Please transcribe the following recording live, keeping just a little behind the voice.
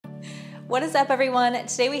What is up, everyone?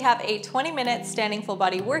 Today we have a 20-minute standing full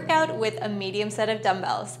body workout with a medium set of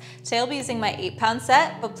dumbbells. Today I'll be using my 8-pound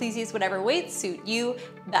set, but please use whatever weights suit you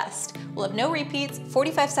best. We'll have no repeats,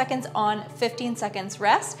 45 seconds on, 15 seconds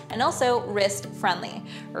rest, and also wrist friendly.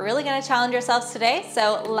 We're really gonna challenge ourselves today,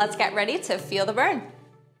 so let's get ready to feel the burn.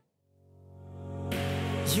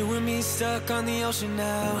 You and me stuck on the ocean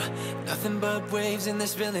now. Nothing but waves and they're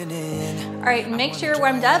spilling in. All right, make sure you're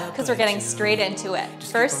warmed up because we're getting straight into it.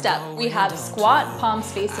 First up, we have squat, palms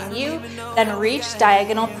facing you, then reach,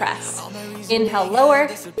 diagonal press. Inhale, lower,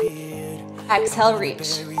 exhale,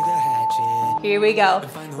 reach. Here we go.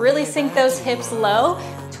 Really sink those hips low,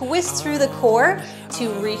 twist through the core to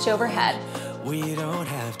reach overhead. We don't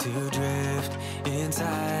have to drift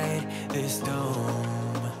inside this dome.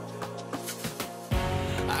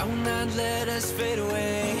 I will not let us fade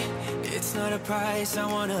away. It's not a price I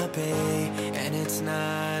wanna pay, and it's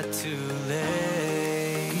not too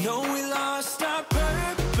late. No, we lost our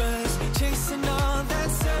purpose, chasing all that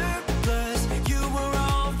surplus. You were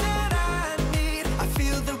all that I need. I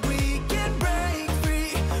feel that we can break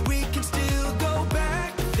free. We can still go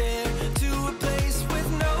back there to a place with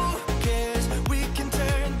no cares. We can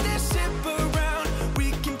turn this ship around.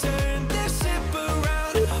 We can turn this ship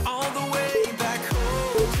around all the way back home.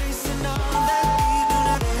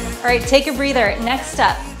 All right, take a breather. Next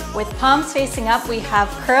up, with palms facing up, we have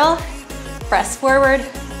curl, press forward,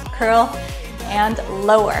 curl, and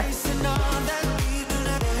lower.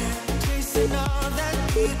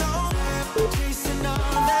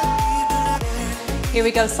 Here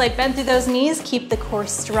we go, slight bend through those knees, keep the core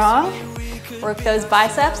strong. Work those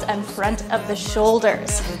biceps and front of the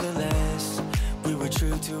shoulders. We were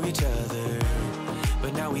true to each other,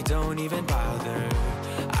 but now we don't even bother.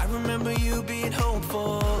 I remember you being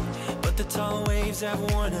hopeful, but the tall waves have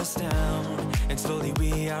worn us down, and slowly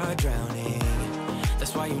we are drowning.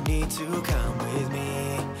 That's why you need to come with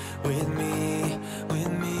me, with me,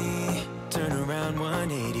 with me. Turn around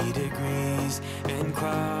 180 degrees and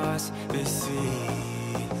cross the sea.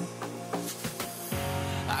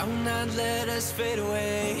 I will not let us fade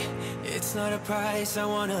away. It's not a price I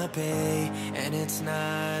wanna pay, and it's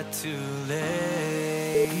not too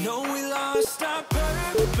late. No, we lost our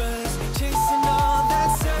purpose, chasing all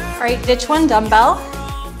that surface. All right, ditch one dumbbell.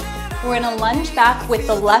 We're gonna lunge back with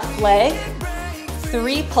the left leg,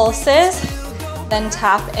 3 pulses, then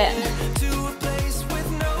tap in.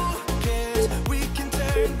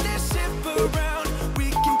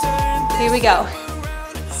 Here we go.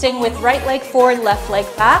 Staying with right leg forward, left leg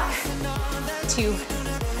back. 2,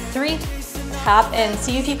 3, tap in.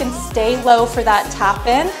 See if you can stay low for that tap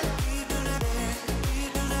in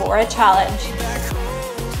for a challenge.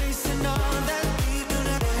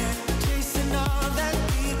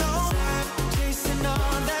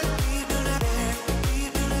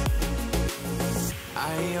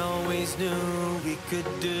 I always knew we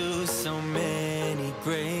could do so many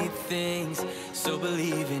great things, so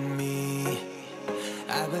believe in me.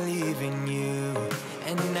 I believe in you,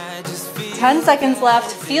 and I just feel 10 seconds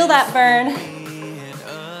left. Feel that burn.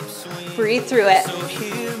 Breathe through it. so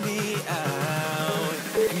hear me out.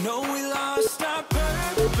 No, we lost our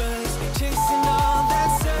purpose, chasing all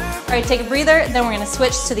that surface. All right, take a breather, then we're gonna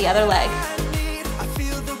switch to the other leg. I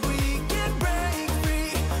feel that we can break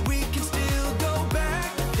free. We can still go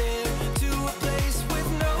back there to a place with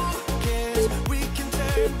no cares. We can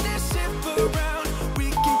turn this ship around.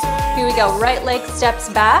 We can turn. Here we go, right leg steps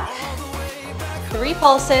back. 3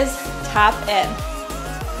 pulses, tap in.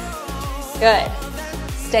 Good.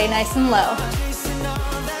 Stay nice and low.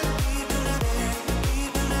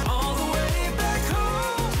 All the way back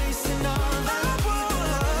home, chasing all that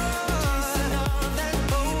chasing all that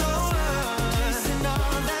chasing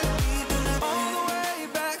all that all the way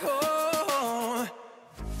back home.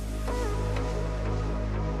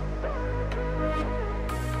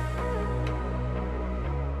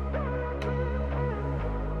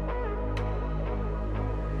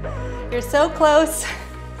 You're so close.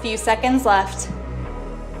 Few seconds left.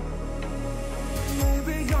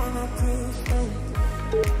 Maybe you're not too soon.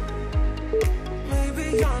 Maybe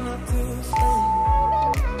you're not too soon.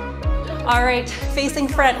 All right, facing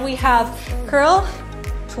front, we have curl,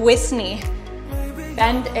 twist knee.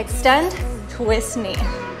 Bend, extend, twist knee.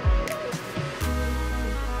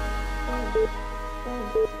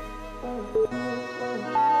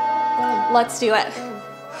 Let's do it.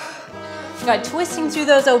 Good, twisting through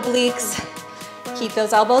those obliques. Keep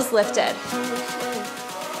those elbows lifted.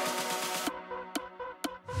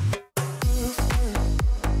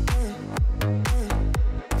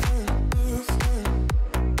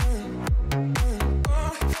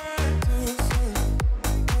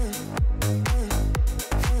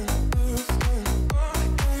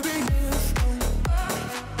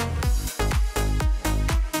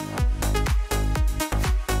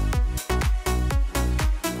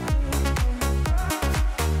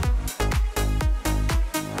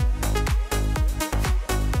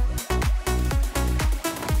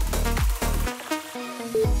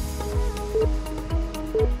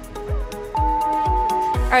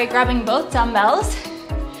 All right, grabbing both dumbbells,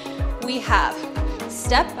 we have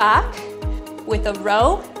step back with a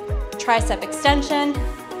row, tricep extension,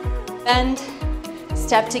 bend,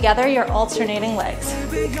 step together your alternating legs.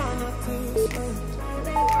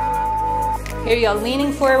 Here you go,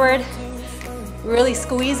 leaning forward, really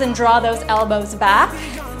squeeze and draw those elbows back,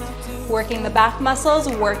 working the back muscles,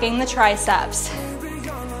 working the triceps.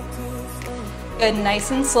 Good, nice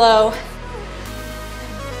and slow.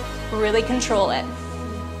 Really control it.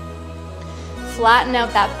 Flatten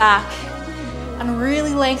out that back and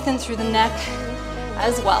really lengthen through the neck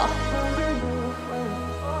as well.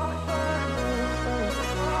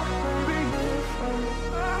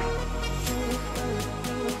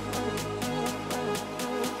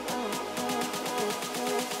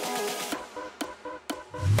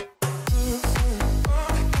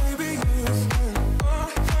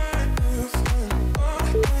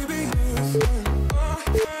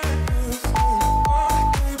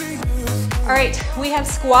 All right, we have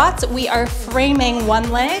squats. We are framing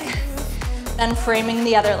one leg, then framing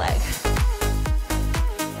the other leg.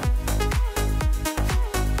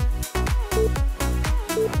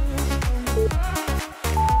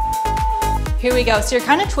 Here we go. So you're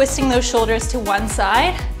kind of twisting those shoulders to one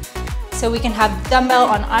side so we can have dumbbell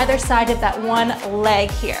on either side of that one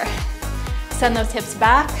leg here. Send those hips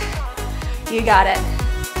back. You got it.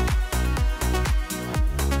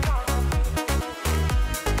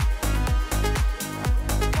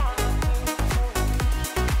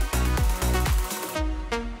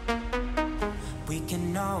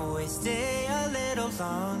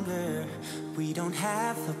 We don't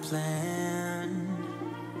have a plan.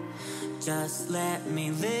 Just let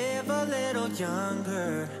me live a little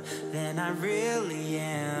younger than I really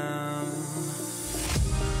am.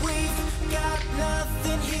 We've got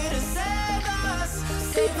nothing here to save us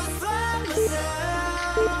from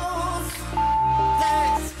ourselves.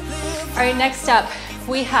 Let's live. All right, next up,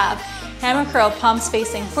 we have hammer curl, palms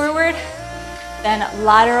facing forward, then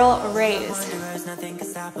lateral raise. Nothing can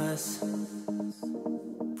stop us.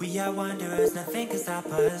 We are wanderers, nothing can stop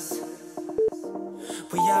us.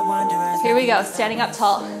 We are wanderers. Here we go, standing up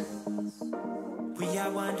tall. We are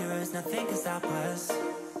wanderers, nothing can stop us.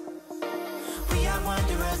 We are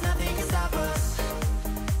wanderers, nothing can stop us.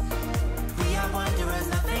 We are wanderers,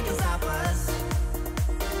 nothing can stop us.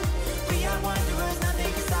 We are wanderers,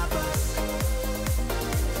 nothing can stop us.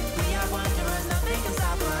 We are wanderers, nothing can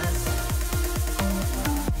stop us.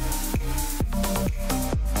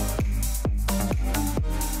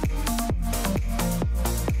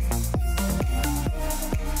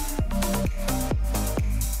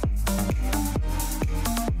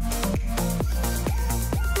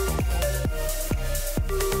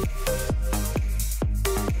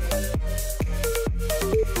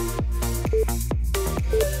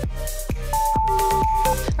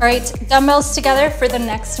 All right, dumbbells together for the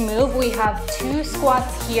next move. We have 2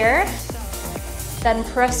 squats here, then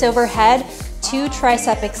press overhead, 2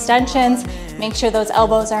 tricep extensions. Make sure those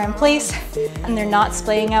elbows are in place and they're not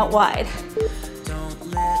splaying out wide.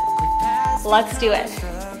 Let's do it.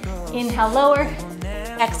 Inhale, lower,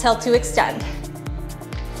 exhale to extend.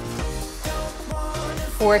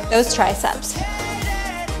 Work those triceps.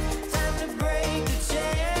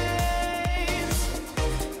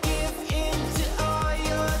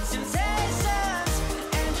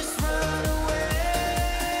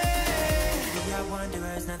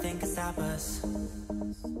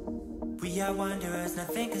 We are wanderers,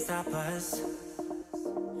 nothing can stop us.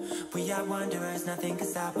 We are wanderers, nothing can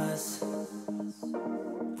stop us.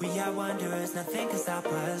 We are wanderers, nothing can stop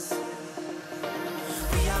us.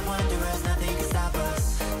 We are wanderers, nothing can stop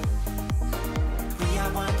us. We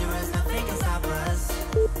are wanderers, nothing can stop us.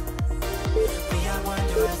 We are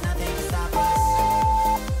wanderers, nothing can stop us.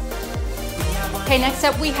 Okay, next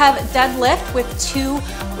up we have deadlift with 2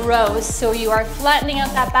 rows. So you are flattening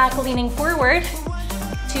out that back, leaning forward.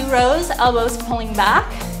 2 rows, elbows pulling back,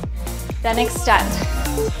 then extend.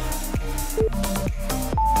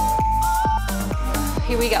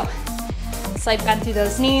 Here we go. Slight bend through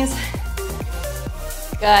those knees.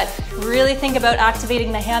 Good. Really think about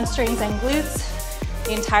activating the hamstrings and glutes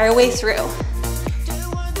the entire way through.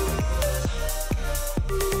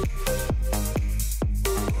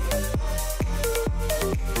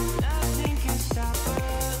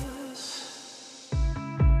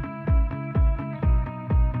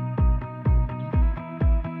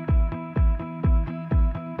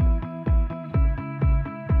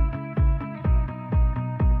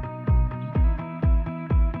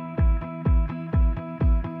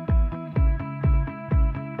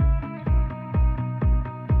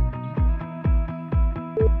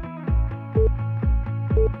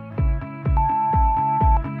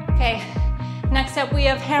 up we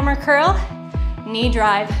have hammer curl, knee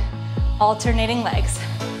drive, alternating legs.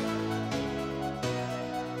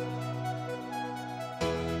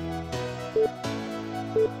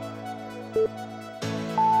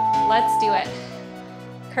 Let's do it.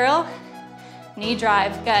 Curl, knee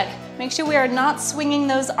drive, good. Make sure we are not swinging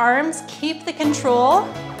those arms. Keep the control.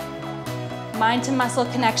 Mind to muscle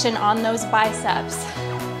connection on those biceps.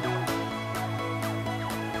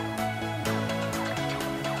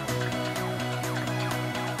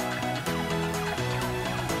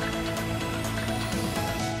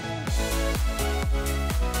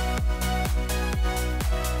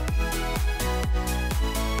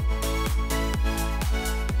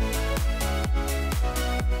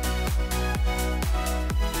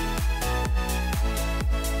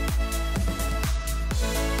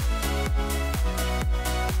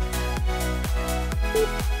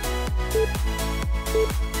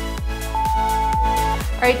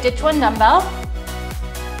 All right, ditch one dumbbell.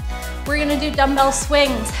 We're gonna do dumbbell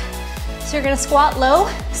swings. So you're gonna squat low,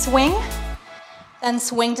 swing, then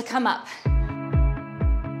swing to come up.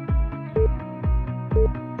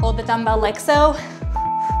 Hold the dumbbell like so.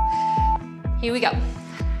 Here we go.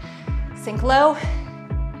 Sink low.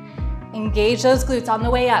 Engage those glutes on the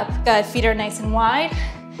way up. Good, feet are nice and wide.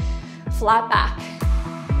 Flat back.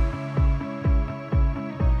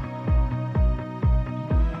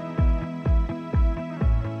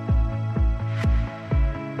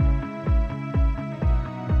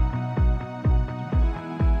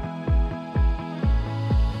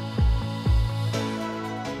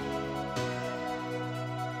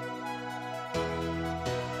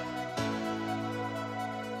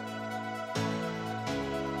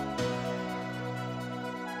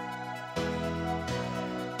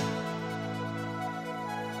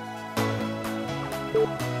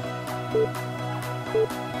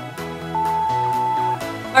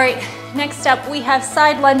 All right, next up we have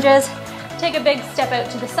side lunges. Take a big step out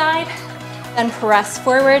to the side, then press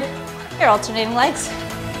forward. Your alternating legs.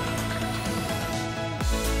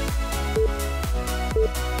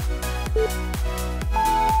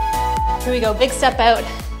 Here we go, big step out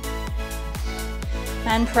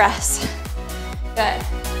and press. Good.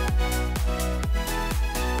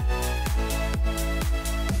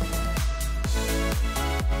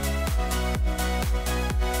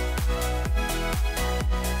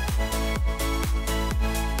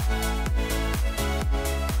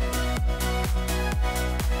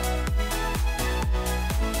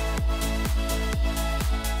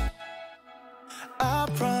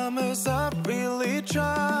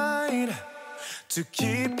 To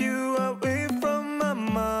keep you away from my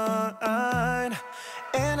mind.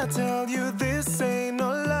 And I tell you this ain't no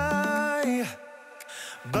lie,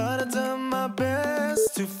 but I've done my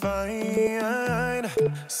best to find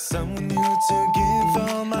someone new to give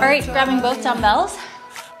all my. All right, grabbing both dumbbells.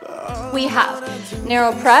 We have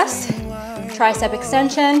narrow press, tricep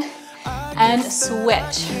extension, and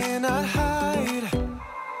switch.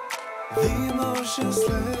 The emotions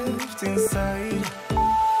left inside.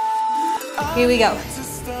 Here we go.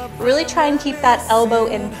 Really try and keep that elbow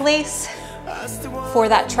in place for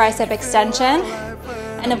that tricep extension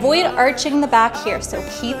and avoid arching the back here. So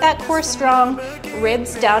keep that core strong,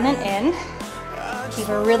 ribs down and in. Keep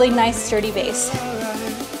a really nice sturdy base.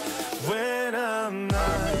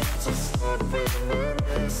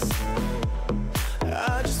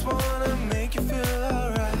 I just wanna make you feel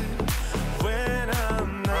alright when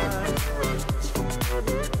I'm not.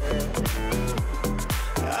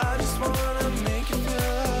 I just wanna make you feel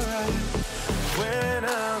alright when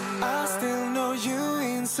I'm not. I still know you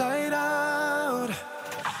inside out.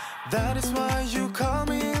 That is why you call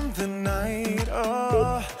me in the night.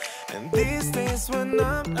 Oh, and these days when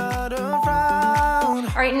I'm not around.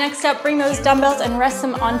 All right, next up, bring those dumbbells and rest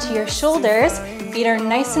them onto your shoulders. Feet are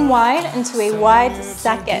nice and wide into a wide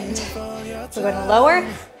second. So we're going to lower,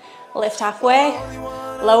 lift halfway,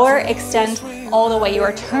 lower, extend all the way. You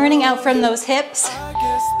are turning out from those hips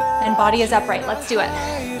and body is upright. Let's do it.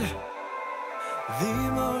 The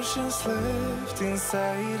emotions left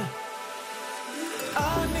inside.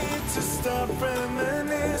 I need to stop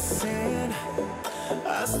reminiscing.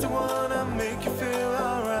 I still wanna make you feel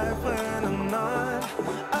alright when I'm not.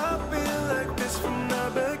 I've been like this from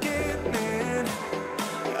the beginning.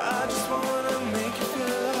 I just wanna make you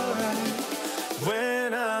feel alright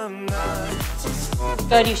when I'm not.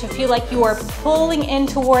 Good, you should feel like you are pulling in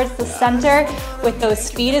towards the center with those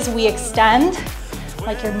feet as we extend,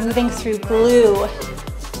 like you're moving through glue.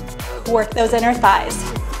 Work those inner thighs.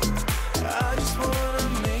 I just wanna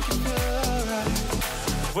make you feel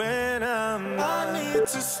alright when I'm not. I need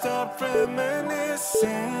to stop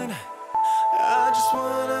reminiscing.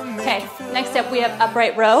 Okay, next up we have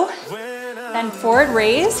upright row, then forward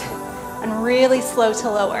raise, and really slow to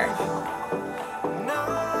lower.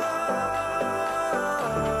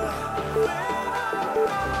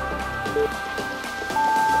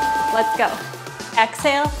 Let's go.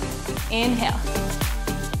 Exhale, inhale.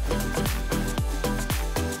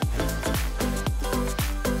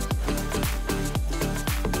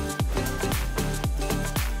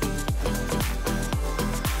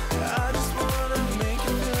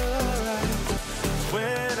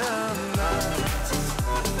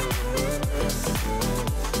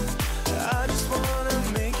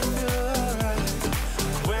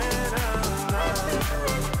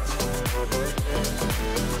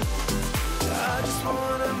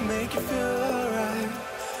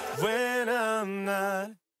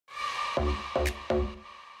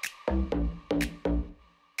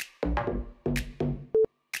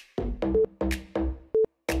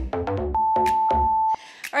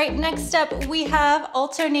 All right, next up we have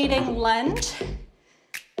alternating lunge,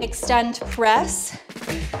 extend, press,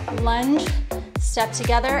 lunge, step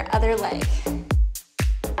together, other leg.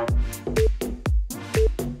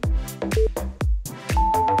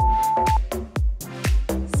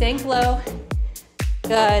 Sink low,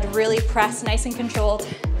 good, really press, nice and controlled.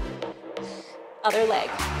 Other leg.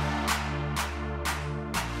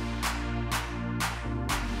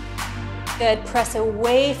 Good, press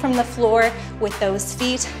away from the floor with those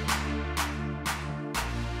feet.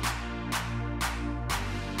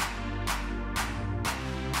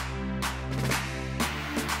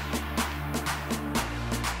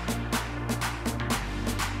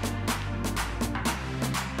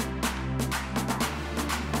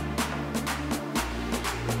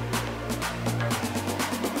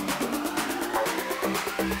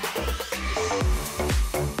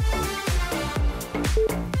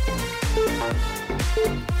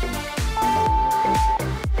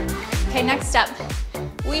 Okay, next up,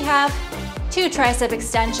 we have 2 tricep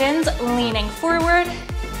extensions, leaning forward,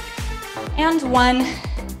 and 1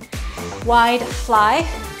 wide fly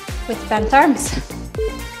with bent arms.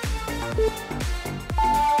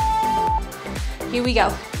 Here we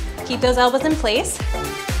go. Keep those elbows in place.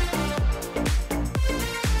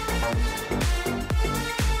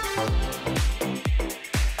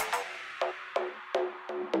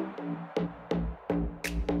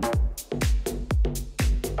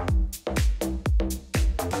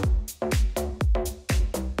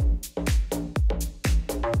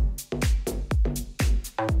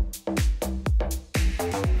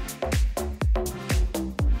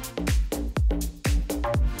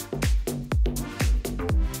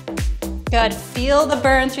 Good, feel the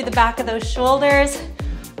burn through the back of those shoulders,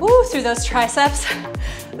 woo, through those triceps.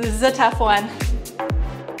 This is a tough one.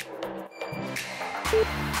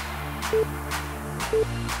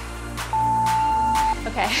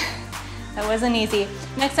 Okay, that wasn't easy.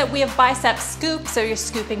 Next up, we have bicep scoop, so you're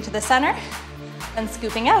scooping to the center, then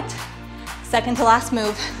scooping out. Second to last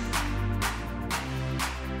move.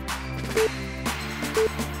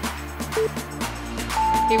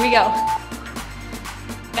 Here we go.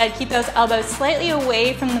 Good, keep those elbows slightly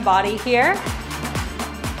away from the body here.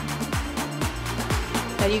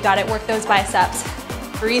 Good, you got it, work those biceps.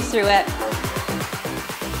 Breathe through it.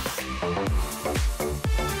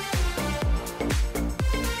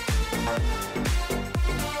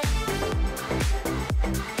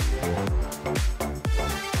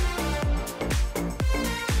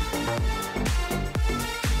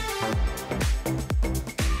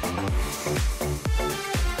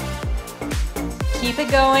 Keep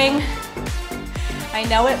it going. I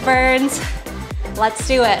know it burns. Let's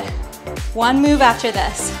do it. One move after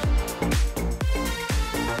this.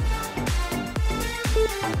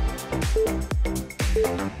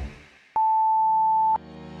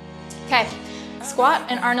 Okay, squat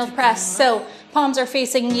and Arnold press. So palms are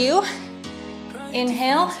facing you.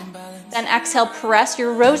 Inhale, then exhale, press.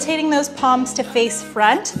 You're rotating those palms to face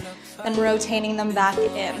front, then rotating them back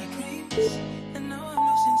in.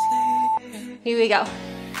 Here we go.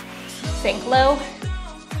 Sink low,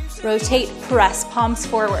 rotate, press, palms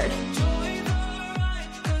forward.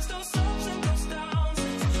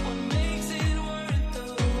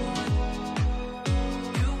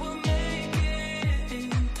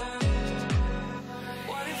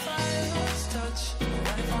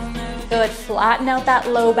 Good, flatten out that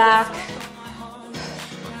low back.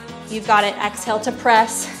 You've got it, exhale to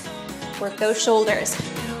press. Work those shoulders.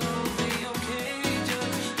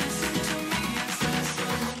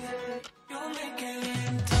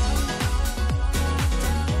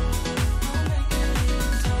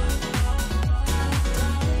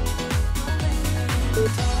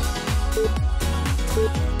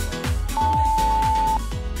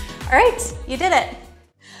 All right, you did it.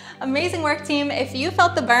 Amazing work, team. If you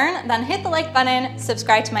felt the burn, then hit the like button,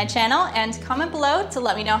 subscribe to my channel, and comment below to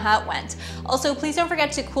let me know how it went. Also, please don't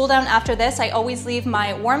forget to cool down after this. I always leave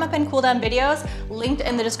my warm-up and cool down videos linked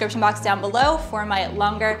in the description box down below for my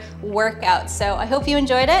longer workouts. So I hope you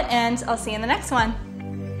enjoyed it, and I'll see you in the next one.